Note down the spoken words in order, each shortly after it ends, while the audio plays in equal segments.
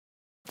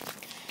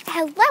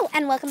Hello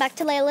and welcome back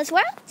to Layla's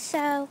World.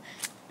 So,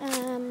 if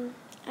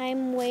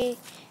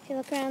you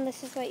look around,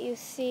 this is what you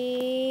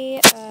see.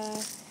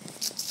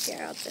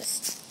 Here, I'll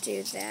just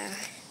do that.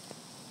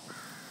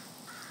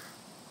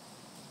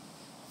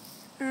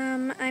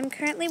 I'm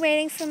currently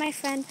waiting for my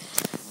friend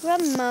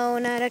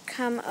Ramona to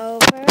come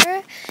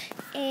over.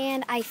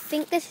 And I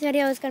think this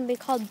video is going to be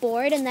called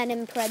Bored, and then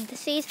in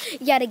parentheses,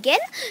 yet again,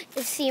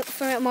 see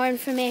for more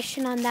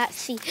information on that,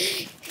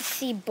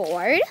 see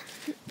Bored.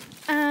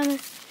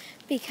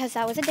 Because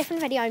that was a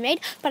different video I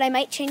made, but I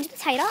might change the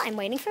title. I'm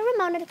waiting for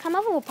Ramona to come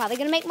over. We're probably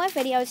going to make more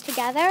videos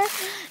together,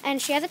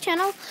 and she has a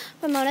channel,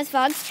 Ramona's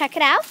Vlogs. Check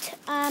it out.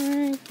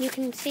 You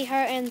can see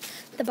her in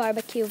the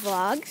barbecue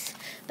vlogs,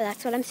 but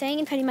that's what I'm saying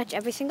in pretty much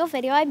every single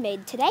video I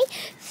made today.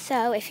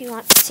 So if you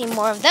want to see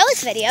more of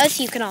those videos,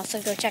 you can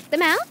also go check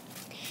them out.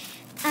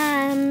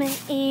 And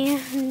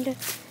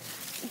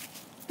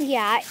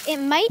yeah, it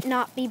might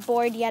not be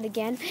bored yet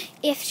again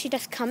if she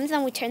just comes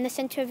and we turn this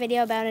into a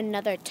video about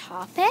another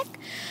topic,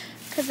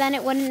 because then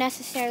it wouldn't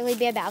necessarily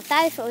be about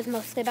that if it was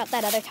mostly about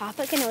that other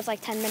topic and it was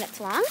like 10 minutes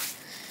long.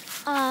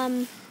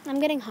 I'm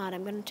getting hot.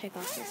 I'm going to take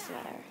off this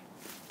sweater.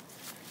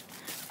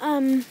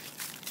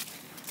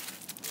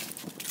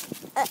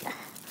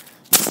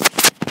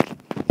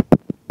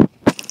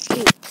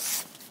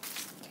 Oops.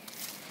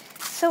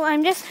 So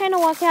I'm just kind of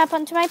walking up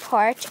onto my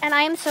porch, and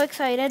I am so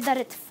excited that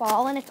it's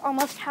fall and it's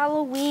almost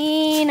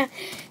Halloween.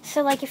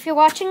 So like if you're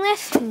watching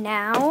this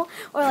now,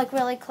 or like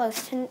really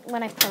close to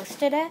when I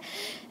posted it,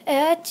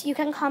 you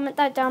can comment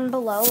that down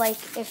below. Like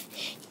if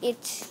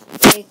it's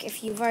like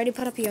if you've already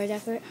put up your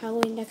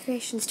Halloween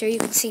decorations too, you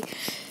can see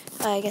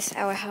I guess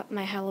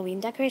my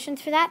Halloween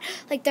decorations for that.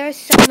 Like there are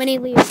so many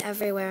leaves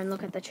everywhere, and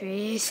look at the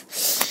trees.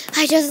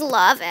 I just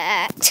love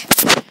it.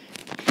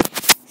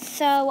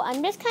 So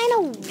I'm just kind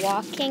of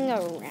walking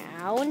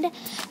around,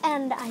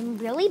 and I'm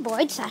really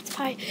bored, so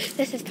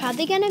this is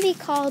probably going to be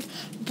called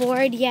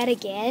Bored Yet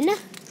Again,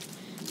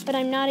 but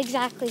I'm not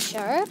exactly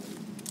sure.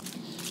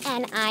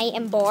 And I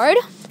am bored,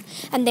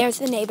 and there's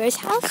the neighbor's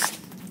house.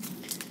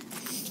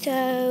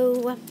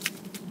 So,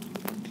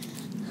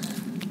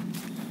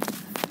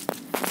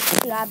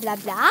 blah, blah,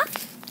 blah,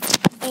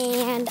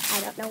 and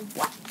I don't know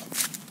what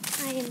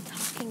I am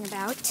talking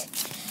about.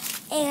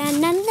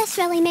 And none of this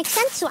really makes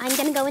sense, so I'm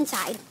going to go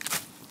inside.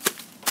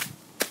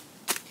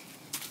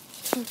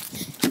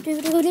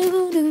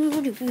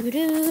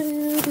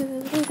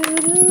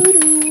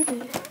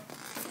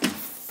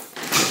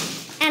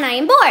 And I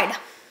am bored.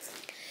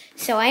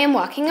 So I am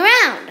walking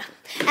around.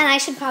 And I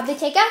should probably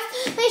take off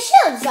my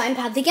shoes, so I'm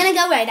probably going to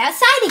go right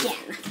outside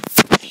again.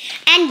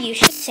 And you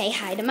should say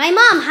hi to my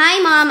mom. Hi,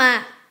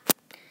 Mama.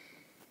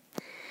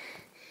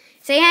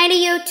 Say hi to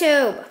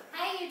YouTube.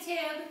 Hi,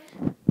 YouTube.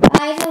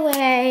 By the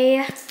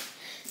way,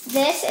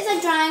 this is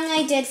a drawing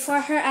I did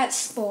for her at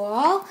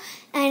school,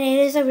 and it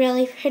is a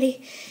really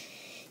pretty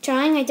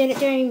drawing. I did it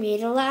during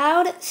Read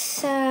Aloud,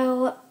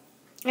 so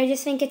I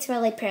just think it's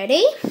really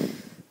pretty.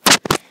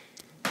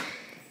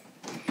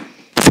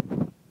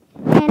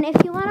 And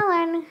if you want to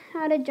learn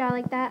how to draw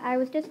like that, I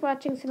was just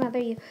watching some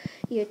other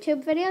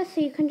YouTube videos,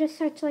 so you can just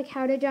search like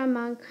how to draw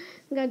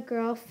manga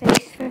girl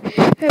face for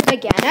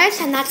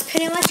beginners, and that's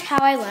pretty much how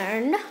I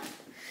learned.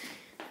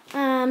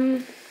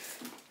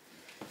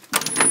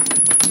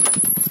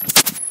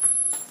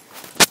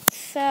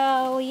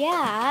 So,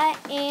 yeah,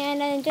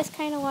 and I'm just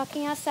kind of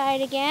walking outside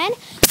again,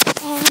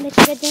 and it's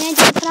a good thing I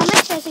didn't put on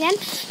my shoes again,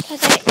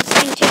 because I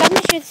take off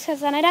my shoes, because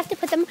then I'd have to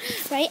put them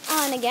right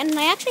on again, and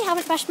I actually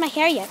haven't brushed my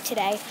hair yet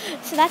today,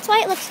 so that's why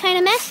it looks kind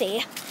of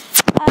messy.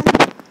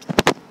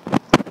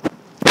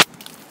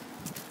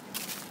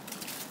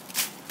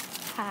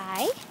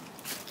 Hi.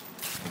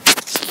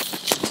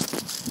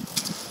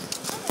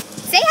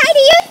 Say hi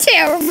to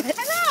YouTube!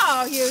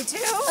 Hello,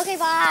 YouTube. Okay,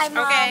 bye,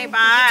 Mom. Okay,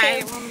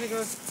 bye. I'm going to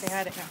go say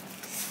hi to him.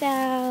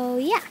 So,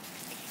 yeah,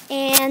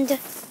 and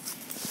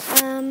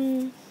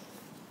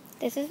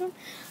this is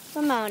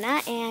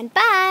Ramona, and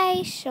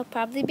bye. She'll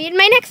probably be in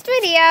my next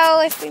video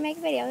if we make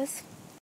videos.